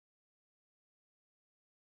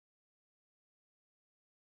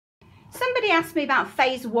somebody asked me about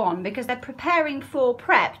phase 1 because they're preparing for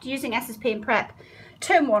prep, using SSP in prep,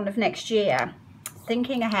 term 1 of next year.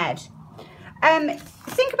 Thinking ahead.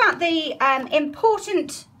 Think about the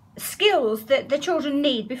important skills that the children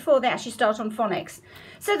need before they actually start on phonics.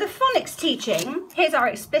 So the phonics teaching, here's our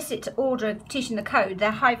explicit order of teaching the code,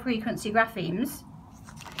 they're high frequency graphemes.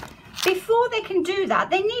 Before they can do that,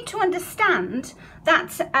 they need to understand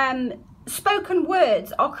that spoken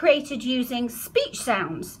words are created using speech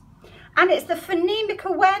sounds. And it's the phonemic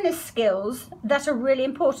awareness skills that are really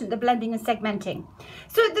important, the blending and segmenting.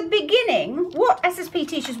 So at the beginning, what SSP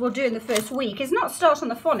teachers will do in the first week is not start on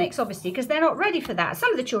the phonics, obviously, because they're not ready for that.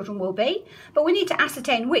 Some of the children will be, but we need to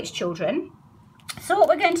ascertain which children. So what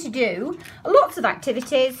we're going to do, lots of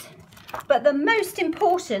activities, but the most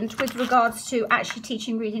important with regards to actually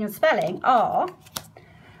teaching reading and spelling are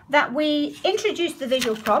that we introduce the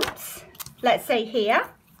visual prompts. Let's say here,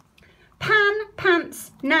 pan,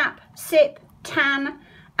 pants, nap, sip, tan,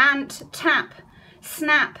 ant, tap,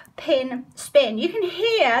 snap, pin, spin. You can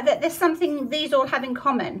hear that there's something these all have in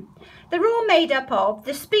common. They're all made up of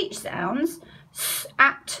the speech sounds s,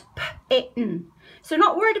 at, p, it, n. So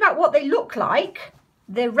not worried about what they look like,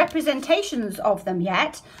 the representations of them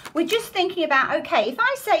yet. We're just thinking about, okay, if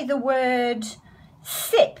I say the word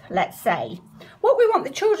sip, let's say, what we want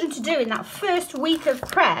the children to do in that first week of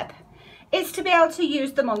prep is to be able to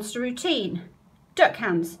use the monster routine. Duck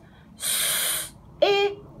hands. S,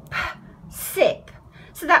 I, p, sip.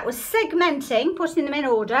 So that was segmenting, putting them in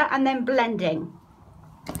order, and then blending.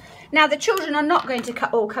 Now the children are not going to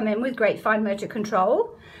all come in with great fine motor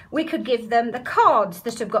control. We could give them the cards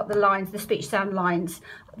that have got the lines, the speech sound lines.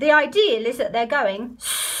 The ideal is that they're going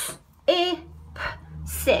s, I, p,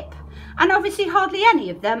 sip. And obviously hardly any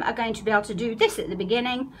of them are going to be able to do this at the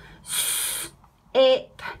beginning. S, I,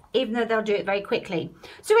 p, even though they'll do it very quickly.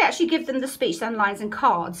 So we actually give them the speech sound lines and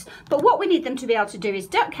cards. But what we need them to be able to do is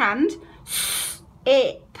duck hand, s,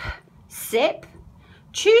 I, p, sip.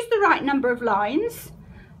 Choose the right number of lines.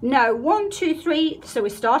 No, 1, 2, 3, so we're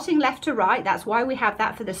starting left to right. That's why we have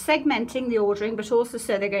that for the segmenting, the ordering, but also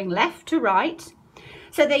so they're going left to right.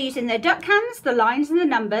 So they're using their duck hands, the lines and the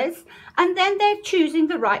numbers, and then they're choosing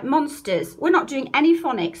the right monsters. We're not doing any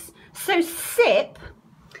phonics. So sip,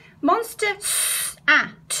 monster, s,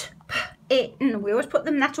 at, p, it, n. We always put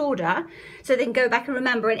them in that order so they can go back and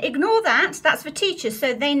remember. And ignore that, that's for teachers,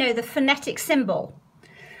 so they know the phonetic symbol.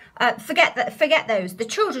 Forget those. The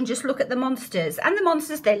children just look at the monsters, and the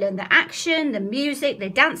monsters, they learn the action, the music, they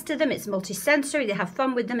dance to them, it's multisensory, they have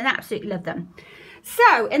fun with them and absolutely love them.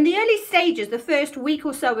 So in the early stages, the first week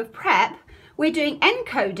or so of prep, we're doing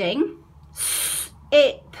encoding, s,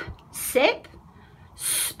 ip, sip,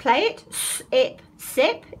 s, play it, s, ip,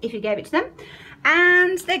 sip, if you gave it to them.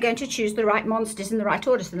 And they're going to choose the right monsters in the right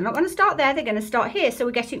order. So they're not going to start there, they're going to start here. So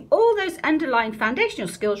we're getting all those underlying foundational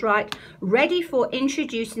skills right, ready for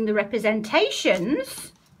introducing the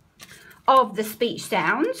representations of the speech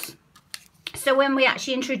sounds. So when we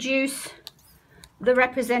actually introduce the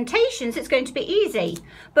representations, it's going to be easy.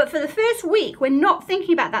 But for the first week, we're not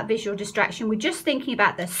thinking about that visual distraction. We're just thinking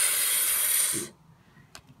about the s,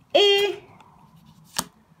 I,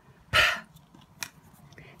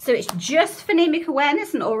 so it's just phonemic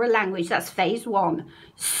awareness and oral language. That's phase 1.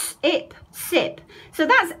 Sip, sip. So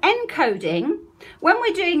that's encoding. When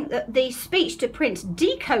we're doing the speech to print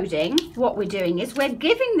decoding, what we're doing is we're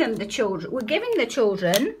giving them the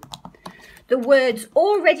children, the words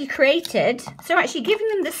already created. So actually giving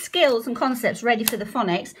them the skills and concepts ready for the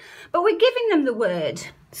phonics, but we're giving them the word.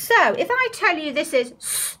 So if I tell you this is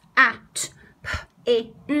s, at, p, I,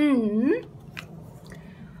 n,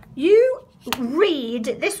 you read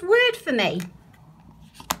this word for me.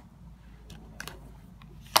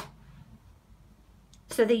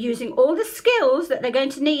 So they're using all the skills that they're going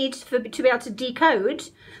to need to be able to decode,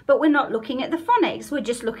 but we're not looking at the phonics, we're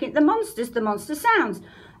just looking at the monsters, the monster sounds.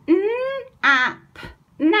 N, ap,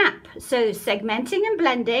 nap. So segmenting and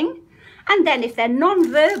blending. And then if they're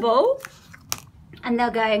non-verbal, and they're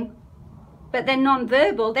going, but they're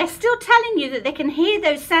non-verbal, they're still telling you that they can hear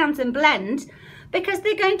those sounds and blend, because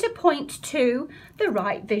they're going to point to the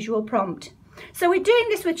right visual prompt. So we're doing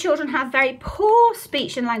this with children who have very poor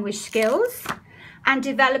speech and language skills, and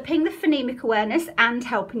developing the phonemic awareness and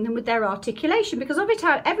helping them with their articulation, because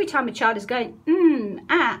every time a child is going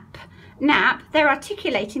ap, nap, they're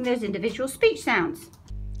articulating those individual speech sounds.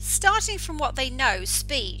 Starting from what they know,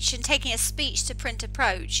 speech, and taking a speech to print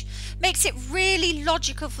approach makes it really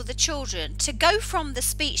logical for the children to go from the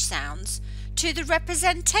speech sounds to the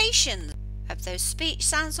representation of those speech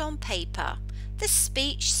sounds on paper, the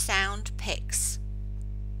speech sound pics.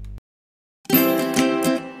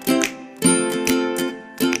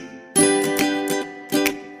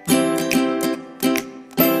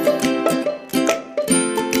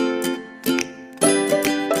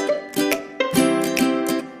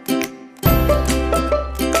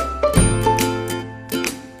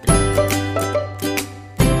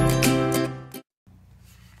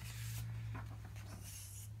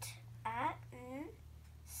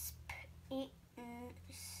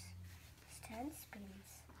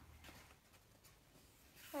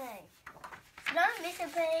 Hey, don't miss a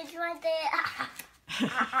page right there.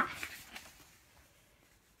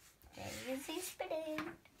 Daisy spinning.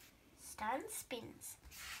 Stan spins.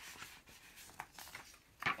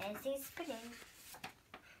 Daisy spinning.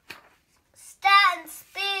 Stan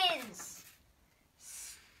spins.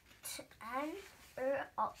 Stan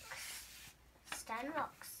rocks. Stan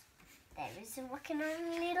rocks. There is a rocking on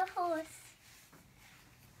a little horse.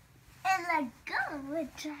 And let go of a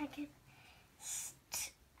dragon.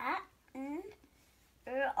 Stan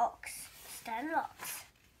rocks. Stan rocks.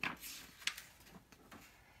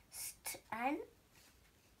 Stan.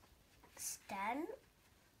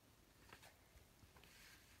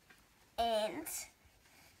 And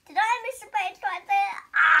did I miss a page right there?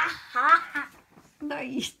 Ah! No,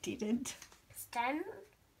 you didn't. Stan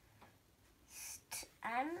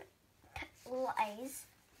plays.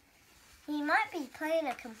 He might be playing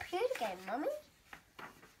a computer game, Mummy.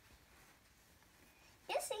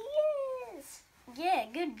 Yes, he is. Yeah,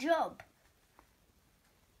 good job.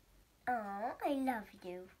 Oh, I love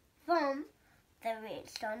you. From the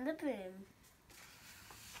Rich on the Broom.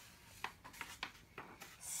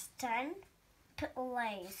 Stan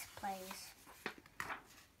plays.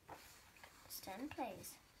 Stan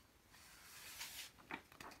plays.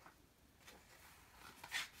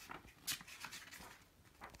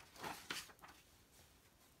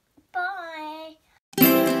 Bye.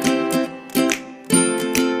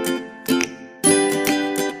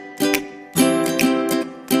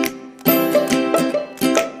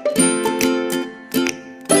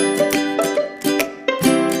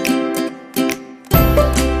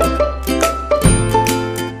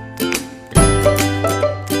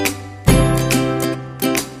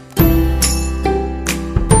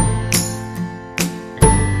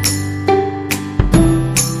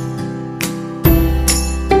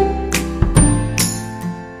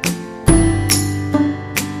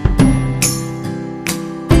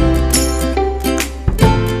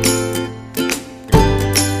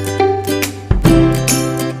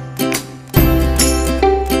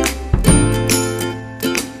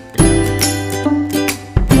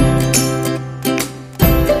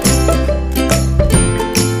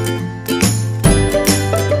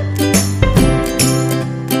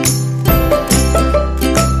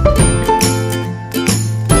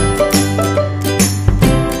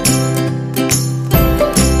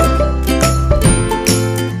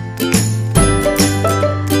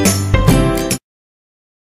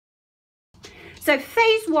 So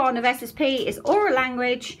phase 1 of SSP is oral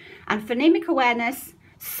language and phonemic awareness,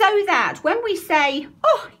 so that when we say,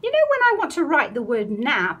 oh, you know, when I want to write the word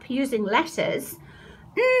nap using letters,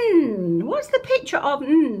 what's the picture of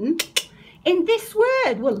in this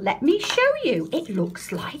word? Well, let me show you. It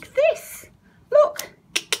looks like this. Look,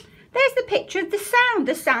 there's the picture of the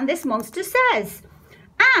sound this monster says.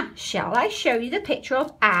 Shall I show you the picture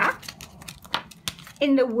of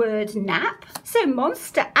in the word nap? So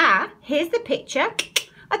monster here's the picture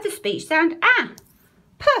of the speech sound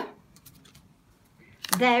P.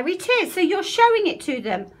 There it is. So you're showing it to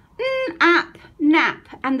them. App, nap,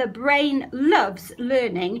 and the brain loves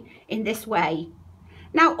learning in this way.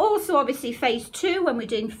 Now also obviously phase 2, when we're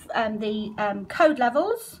doing the code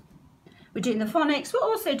levels, we're doing the phonics, we're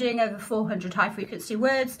also doing over 400 high frequency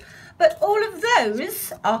words, but all of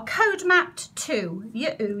those are code mapped to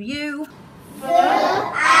you.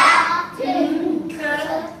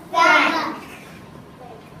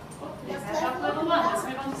 Level 1, let's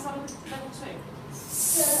move on to level 2.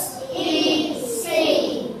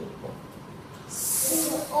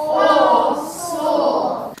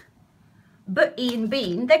 But E and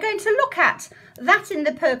Bean, they're going to look at that in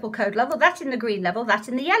the purple code level, that in the green level, that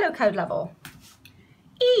in the yellow code level.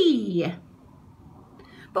 E.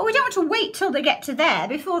 But we don't want to wait till they get to there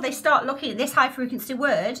before they start looking at this high frequency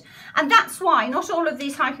word. And that's why not all of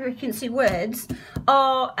these high frequency words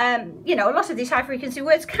are, you know, a lot of these high frequency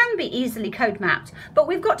words can be easily code mapped. But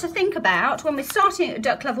we've got to think about, when we're starting at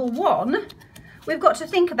duck level 1, we've got to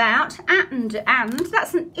think about and.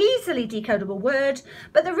 That's an easily decodable word.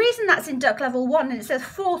 But the reason that's in duck level 1 and it's the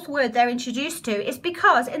 4th word they're introduced to is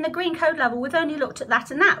because in the green code level, we've only looked at that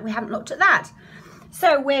and that. We haven't looked at that.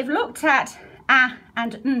 So we've looked at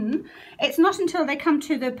and It's not until they come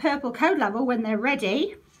to the purple code level, when they're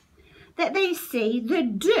ready, that they see the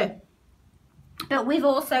d. But we've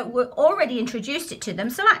already introduced it to them,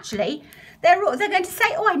 so actually they're going to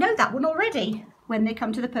say, oh, I know that one already, when they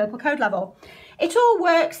come to the purple code level. It all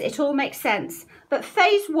works, it all makes sense. But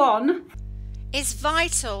phase 1 is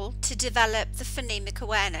vital to develop the phonemic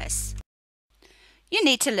awareness. You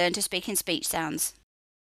need to learn to speak in speech sounds.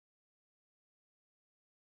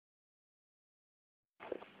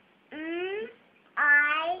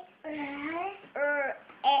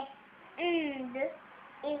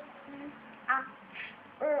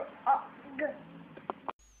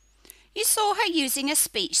 saw her using a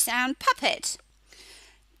speech sound puppet.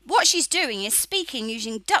 What she's doing is speaking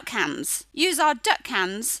using duck hands. Use our duck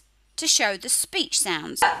hands to show the speech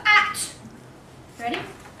sounds. At. Ready?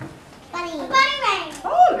 Bunny. Bunny rain.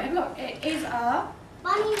 Oh, look, it is a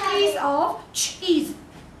Bunny piece of cheese.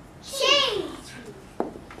 Cheese.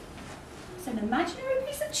 It's an imaginary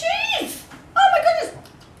piece of cheese. Oh my goodness.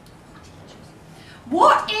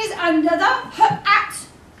 What is under the at?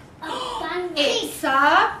 It's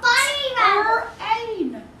a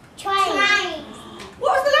train. Train.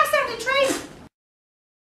 What was the last sound in train?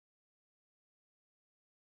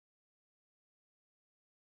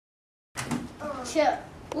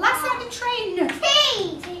 Last sound in train.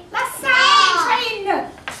 Last sound in train.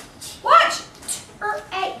 What?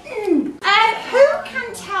 Who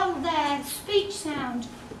can tell their speech sound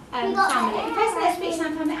family? Who can their speech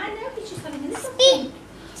sound family? I know he's just having a little thing.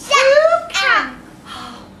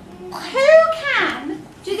 Who can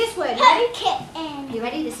do this word? Ready? You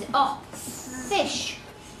ready? This is fish.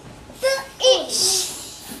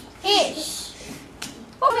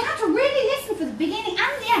 Well, we have to really listen for the beginning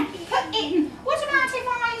and the end. Put in. What about if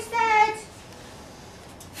I said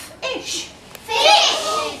fish?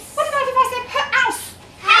 What about if I said house?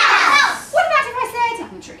 What about if I said?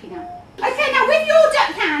 I'm tricky now. Okay, now with your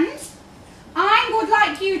duck hands, I would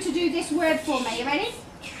like you to do this word for me. You ready?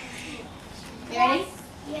 You ready?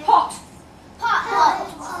 Yes. Pot.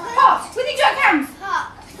 Pot. With your duck hands.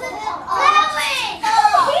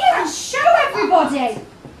 Here and show everybody.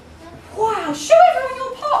 Wow, show everyone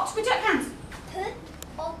your pot with duck hands.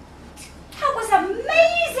 That was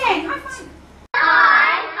amazing.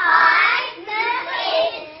 High five.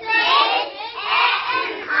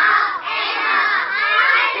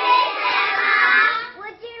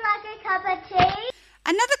 Would you like a cup of tea?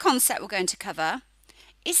 Another concept we're going to cover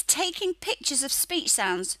is taking pictures of speech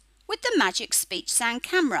sounds with the magic speech sound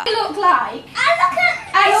camera. It look like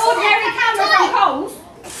an ordinary camera from Coles,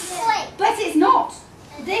 but it's not.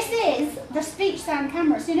 This is the speech sound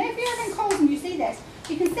camera. So you know if you're in Coles and you see this,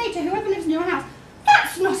 you can say to whoever lives in your house,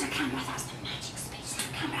 that's not a camera, that's the magic speech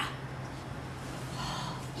sound camera.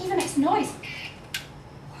 Even makes noise.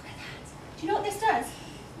 Look at that. Do you know what this does?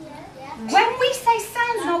 When we say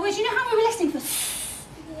sounds in our words, you know how we were listening for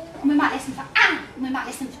and we might listen for and we might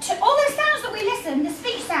listen for t. All those sounds that we listen, the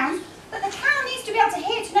speech sounds, that the cow needs to be able to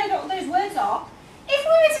hear to know what those words are. If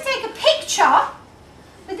we were to take a picture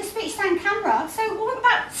with the speech sound camera, so what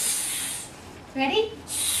about, ready?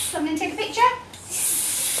 So I'm going to take a picture.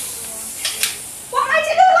 What might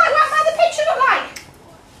it look like? What might the picture look like?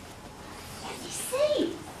 Let me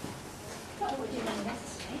see. Not what we're doing on this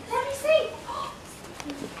today. Let me see.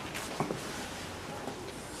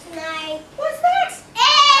 What's that?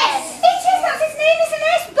 S. It is, that's his name is an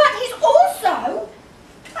S, but he's also,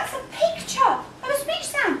 that's a picture of a speech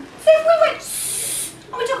sound. So if we went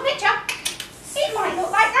and we took a picture, it might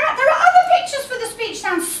look like that. There are other pictures for the speech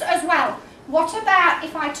sounds as well. What about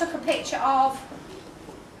if I took a picture of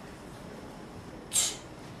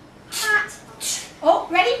hat? Oh,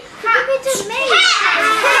 ready? Hat. It's me.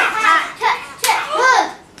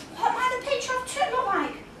 What might the picture of T look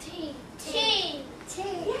like? T.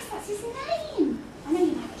 Yes, that's his name. I know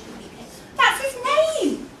you might be it. That's his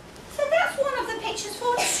name. So that's one of the pictures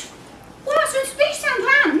for T. Wow, so in speech sound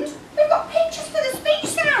land, we've got pictures for the speech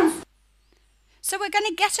sounds. So we're going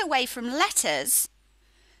to get away from letters.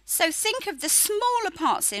 So think of the smaller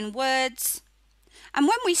parts in words. And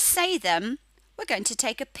when we say them, we're going to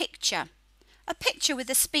take a picture with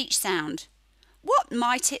a speech sound. What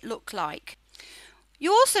might it look like?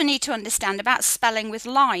 You also need to understand about spelling with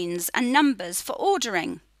lines and numbers for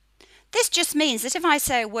ordering. This just means that if I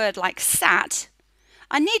say a word like sat,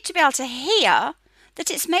 I need to be able to hear that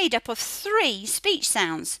it's made up of 3 speech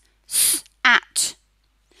sounds. S, at.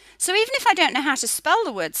 So even if I don't know how to spell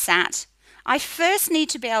the word sat, I first need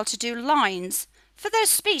to be able to do lines for those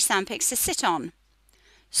speech sound picks to sit on.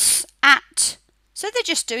 S, at. So they're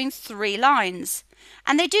just doing 3 lines.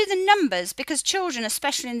 And they do the numbers because children,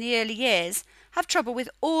 especially in the early years, have trouble with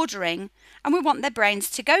ordering, and we want their brains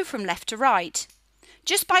to go from left to right.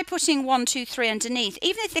 Just by putting 1, 2, 3 underneath,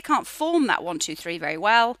 even if they can't form that 1, 2, 3 very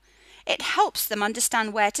well, it helps them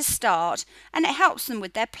understand where to start, and it helps them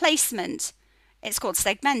with their placement. It's called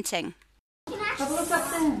segmenting. Have a look up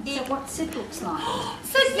there. So what it looks like.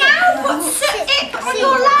 So now put it on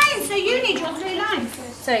your line. So you need your 3 lines.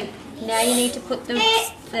 So now you need to put the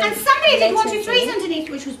and somebody did 1, 2, letters 3s in. underneath,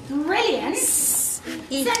 which was brilliant. So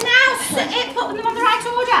It. now put them on the right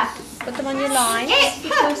order. Put them on your line. It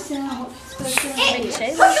put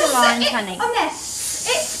Richard, what's your line, honey? on there.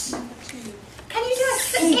 It. Can you do a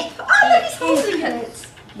it? Oh, look, he's holding it.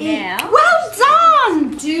 Now. Well done.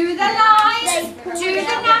 on, do the lines, do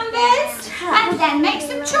the numbers, and then make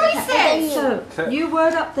some choices. So, new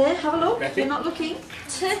word up there. Have a look. You're not looking.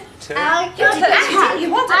 You want to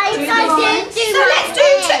do the lines. So let's do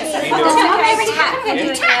two.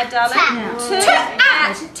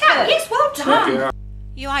 Tap. Yes, well done.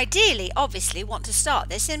 You ideally, obviously, want to start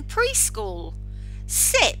this in preschool.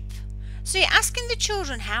 Sip. So you're asking the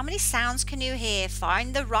children how many sounds can you hear,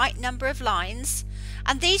 find the right number of lines,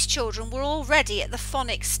 and these children were already at the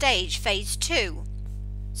phonics stage, phase 2.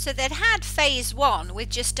 So they'd had phase 1 with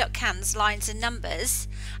just duck cans, lines and numbers,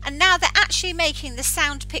 and now they're actually making the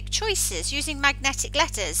sound pick choices using magnetic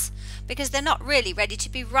letters, because they're not really ready to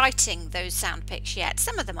be writing those sound picks yet.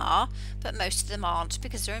 Some of them are, but most of them aren't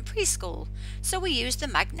because they're in preschool. So we use the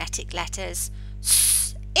magnetic letters.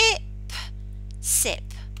 Sip,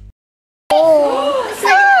 sip. Oh,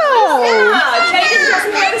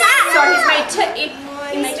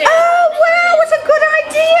 wow, what a good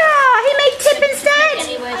idea. He made tip instead.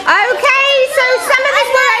 Okay, so some of us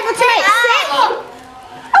were able to make sip.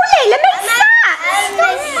 Oh, Layla made sat.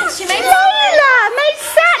 Layla made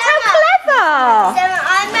sat. How clever.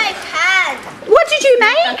 I made pan. What did you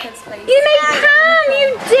make? You made pan.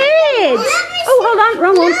 You did. Oh, hold on.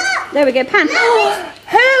 Wrong one. There we go. Pan. Who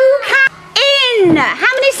can? In.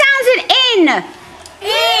 How many sounds in in?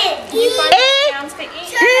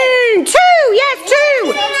 Two. Yes,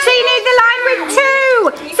 two. So you need the line with two.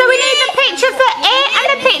 So we need the picture for it and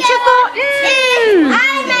the picture for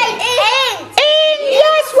I made it. in.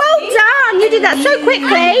 Yes, well done. You did that so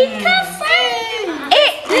quickly.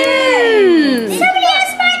 It. Somebody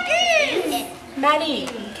else made it. Maddie,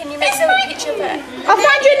 can you make a picture of it? I'll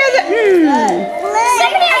find you another.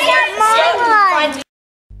 Somebody else made my one.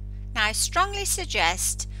 Now I strongly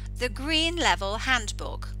suggest the green level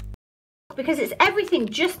handbook. Because it's everything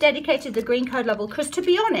just dedicated to the green code level, because to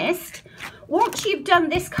be honest, once you've done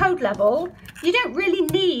this code level, you don't really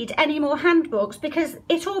need any more handbooks because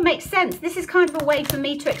it all makes sense. This is kind of a way for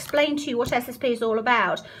me to explain to you what SSP is all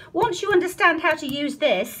about. Once you understand how to use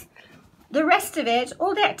this, the rest of it,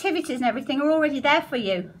 all the activities and everything are already there for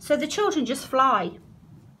you. So the children just fly.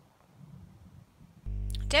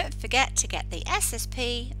 Don't forget to get the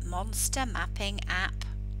SSP Monster Mapping app.